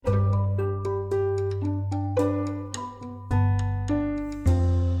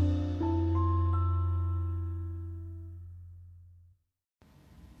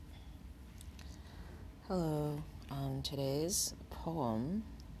Today's poem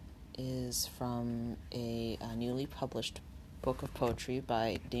is from a newly published book of poetry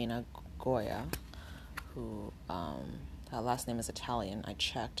by Dana Goya, who her last name is Italian. I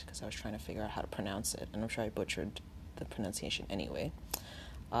checked because I was trying to figure out how to pronounce it, and I'm sure I butchered the pronunciation anyway.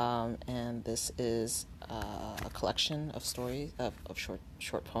 And this is a collection of stories of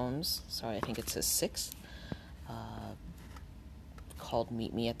short poems. Sorry, I think it says 6. Called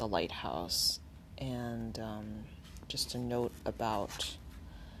 "Meet Me at the Lighthouse." And just a note about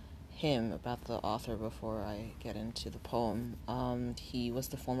him, about the author, before I get into the poem. He was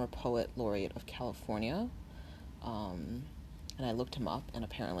the former poet laureate of California, and I looked him up, and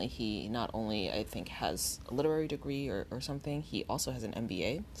apparently he not only, I think, has a literary degree or something, he also has an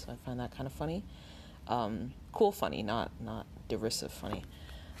MBA, so I find that kind of funny. Cool funny, not derisive funny.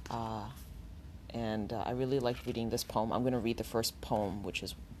 And I really liked reading this poem. I'm going to read the first poem, which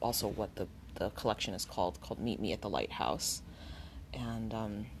is also what the collection is called "Meet Me at the Lighthouse." And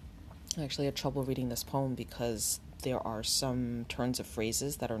I actually had trouble reading this poem because there are some turns of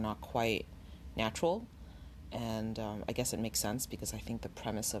phrases that are not quite natural. And I guess it makes sense because I think the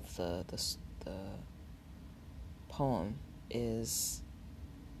premise of the poem is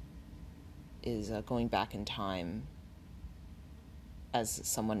going back in time as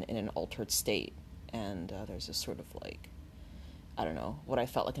someone in an altered state. And there's a sort of I don't know, what I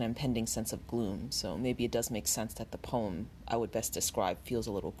felt like an impending sense of gloom. So maybe it does make sense that the poem I would best describe feels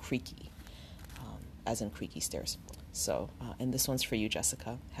a little creaky, as in creaky stairs. So, and this one's for you,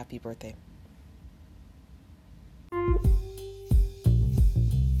 Jessica. Happy birthday.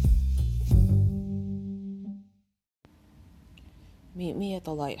 Meet me at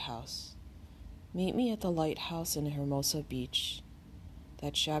the lighthouse. Meet me at the lighthouse in Hermosa Beach,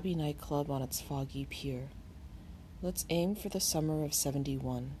 that shabby nightclub on its foggy pier. Let's aim for the summer of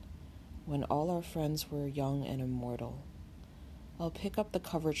 71, when all our friends were young and immortal. I'll pick up the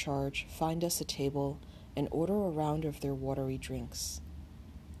cover charge, find us a table, and order a round of their watery drinks.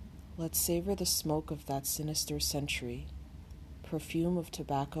 Let's savor the smoke of that sinister century, perfume of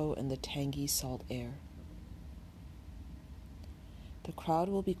tobacco and the tangy salt air. The crowd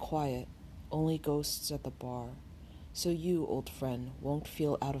will be quiet, only ghosts at the bar, so you, old friend, won't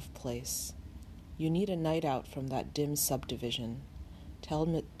feel out of place. You need a night out from that dim subdivision.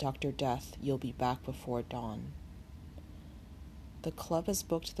 Tell Dr. Death you'll be back before dawn. The club has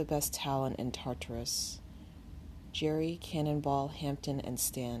booked the best talent in Tartarus. Jerry, Cannonball, Hampton, and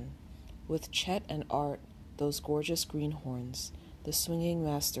Stan. With Chet and Art, those gorgeous greenhorns, the swinging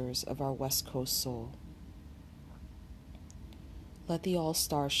masters of our West Coast soul. Let the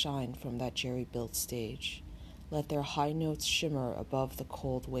all-stars shine from that Jerry-built stage. Let their high notes shimmer above the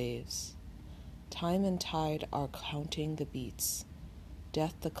cold waves. Time and tide are counting the beats.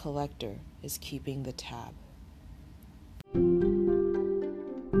 Death the collector is keeping the tab.